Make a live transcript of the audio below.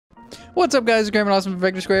What's up, guys? Graeme and Austin from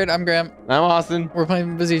Vector Squared. I'm Graeme. I'm Austin. We're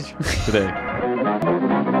playing Besiege Today.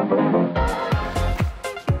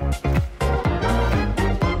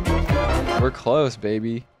 We're close,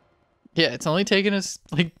 baby. Yeah, it's only taken us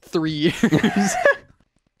like 3 years.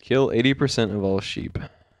 Kill 80% of all sheep.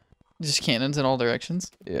 Just cannons in all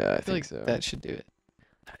directions. Yeah, I feel think like so. that should do it.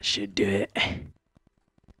 That should do it.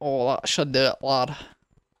 Oh, that should do it, lad. Okay.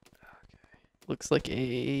 Looks like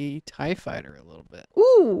a TIE fighter a little bit.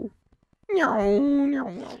 Ooh. Aren't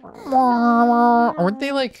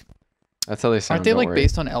they like... That's how they sound. Aren't they like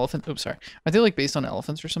based on elephants? Oops, sorry. Aren't they like based on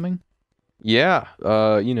elephants or something? Yeah.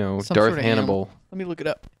 You know, Some Darth sort of Hannibal. animal. Let me look it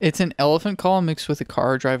up. It's an elephant call mixed with a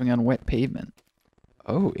car driving on wet pavement.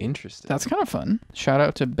 Oh, interesting. That's kind of fun. Shout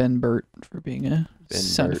out to Ben Burt for being a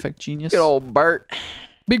sound Burt. effect genius. Good old Bert.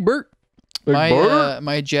 Big Burt. Big Burt?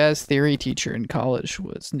 My jazz theory teacher in college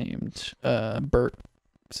was named Burt.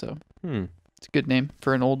 So it's a good name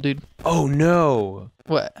for an old dude. Oh, no.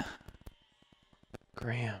 What?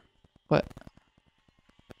 Graeme. What?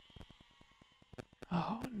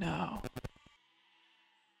 Oh, no.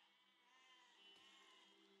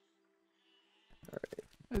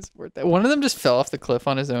 It's worth that. One of them just fell off the cliff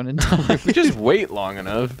on his own and died. If we just wait long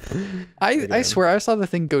enough. I swear I saw the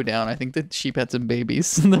thing go down. I think the sheep had some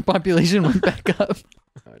babies and the population went back up.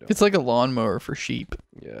 It's like a lawnmower for sheep.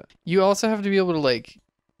 Yeah. You also have to be able to like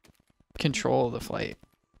control the flight,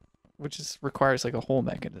 which requires like a whole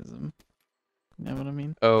mechanism. You know what I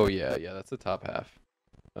mean? Oh, yeah. Yeah, that's the top half.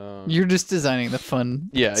 You're just designing the fun,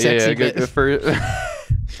 yeah, sexy Good, bit.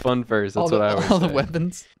 fun first. That's what I always all say. the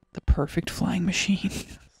weapons. The perfect flying machine.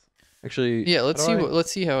 Actually, Yeah, let's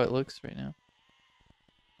see how it looks right now.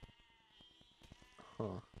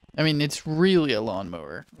 Huh. I mean, it's really a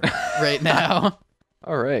lawnmower right now.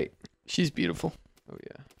 All right. She's beautiful. Oh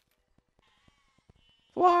yeah.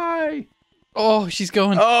 Fly. Oh, she's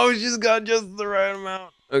going. Oh, she's got just the right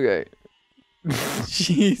amount. Okay.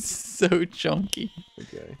 She's so chunky.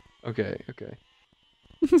 Okay. Okay. Okay.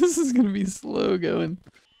 This is gonna be slow going.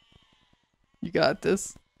 You got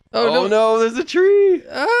this. Oh no, there's a tree.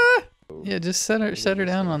 Ah! Yeah, just set her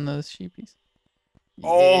down on those sheepies. Yeah.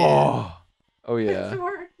 Oh. Oh yeah. It's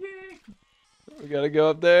working. We gotta go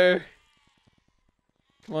up there.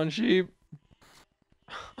 Come on, sheep.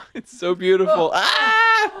 It's so beautiful.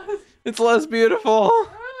 Ah! It's less beautiful.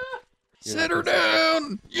 Set her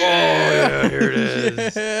down. Yeah. Oh yeah, here it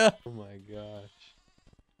is. Yeah. Oh my gosh.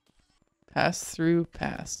 Pass through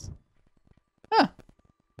pass. Huh.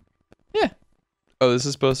 Yeah. Oh, this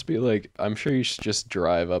is supposed to be like, I'm sure you should just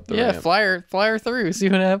drive up the Yeah, ramp. fly her through. See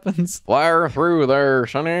what happens. Fly her through there,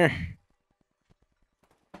 sonny.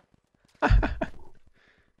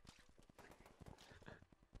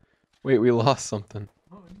 Wait, we lost something.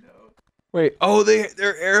 Oh no. Wait, oh,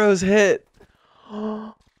 their arrows hit.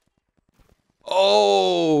 Oh,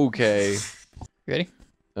 okay. Ready?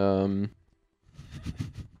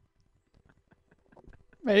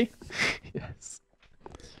 Ready? Yes.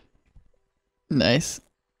 Nice.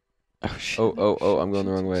 Oh shit. Oh, I'm going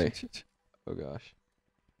the wrong way. Oh gosh.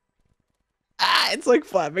 Ah, it's like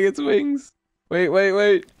flapping its wings. Wait.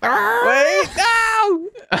 Wait, no!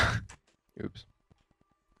 Oops.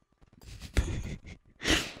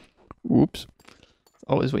 Whoops. It's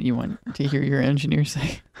always what you want to hear your engineer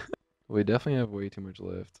say. We definitely have way too much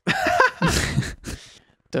lift.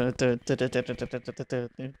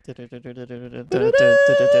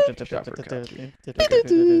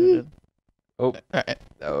 Oh, Alright.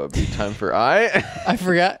 that would be time for I. I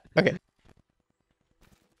forgot. Okay.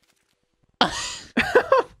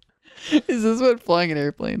 Is this what flying an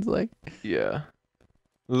airplane's like? Yeah.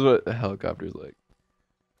 This is what a helicopter's like.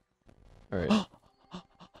 Alright.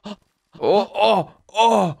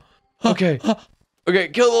 Oh! Okay. Okay,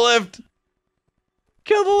 kill the lift!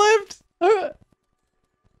 Kill the lift!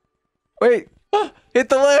 Wait! Hit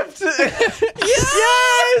the lift!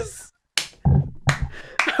 Yes!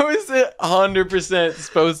 How is it 100%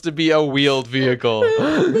 supposed to be a wheeled vehicle?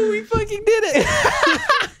 We fucking did it!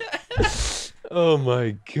 Oh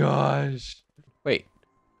my gosh. Wait.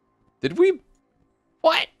 Did we?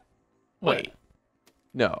 What? Wait.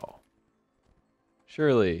 No.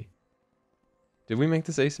 Surely. Did we make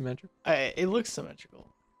this asymmetric? It looks symmetrical.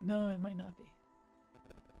 No, it might not be.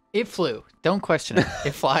 It flew. Don't question it.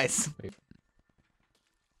 It flies. Wait.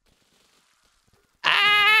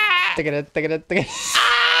 Ah!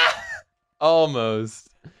 Almost.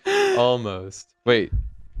 Almost. Wait.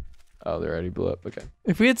 Oh, they already blew up. Okay.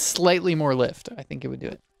 If we had slightly more lift, I think it would do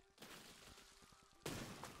it.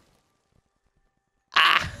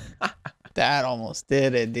 Ah! That almost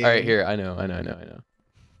did it, dude. All right, here. I know.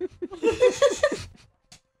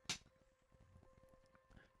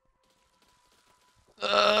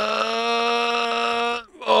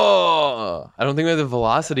 don't think we have the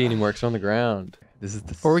velocity anymore because we're on the ground. This is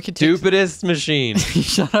the Or we could stupidest machine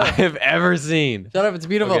Shut I up. have ever seen. Shut up. It's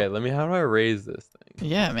beautiful. Okay, how do I raise this thing?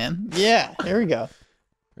 Yeah, man. Yeah. There we go.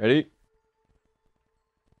 Ready?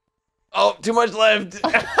 Oh, too much left.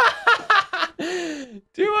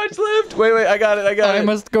 Too much left. Wait, I got it. I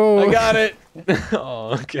must go. I got it.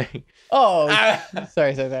 Oh, okay. Oh,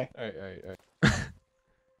 sorry. All right.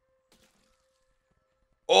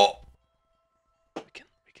 Oh. We can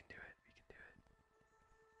do it.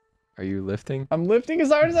 Are you lifting? I'm lifting as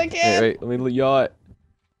hard as I can. Wait, let me yacht.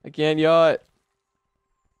 I can't yacht.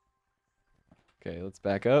 Okay, let's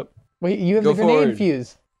back up. Wait, you have Go the grenade forward.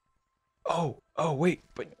 fuse. Oh, wait,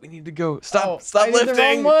 but we need to go. Stop I did the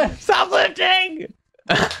lifting. wrong one. Stop lifting.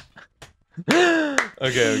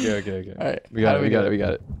 Okay. All right. We got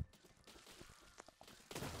it.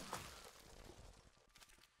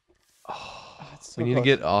 Oh, So we need to close.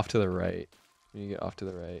 get off to the right.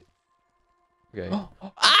 Okay.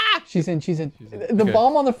 She's in. The Okay.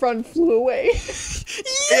 bomb on the front flew away.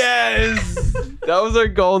 Yes! That was our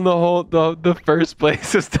goal in the first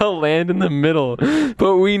place, was to land in the middle,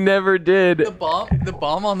 but we never did. The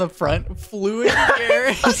bomb on the front flew in the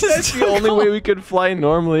air. That's the only way we could fly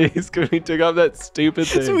normally is because we took off that stupid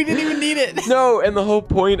thing. So we didn't even need it. No, and the whole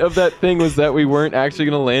point of that thing was that we weren't actually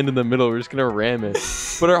gonna land in the middle. We were just gonna ram it.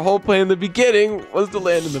 But our whole plan in the beginning was to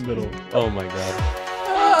land in the middle. Oh my god.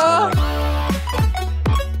 Ah.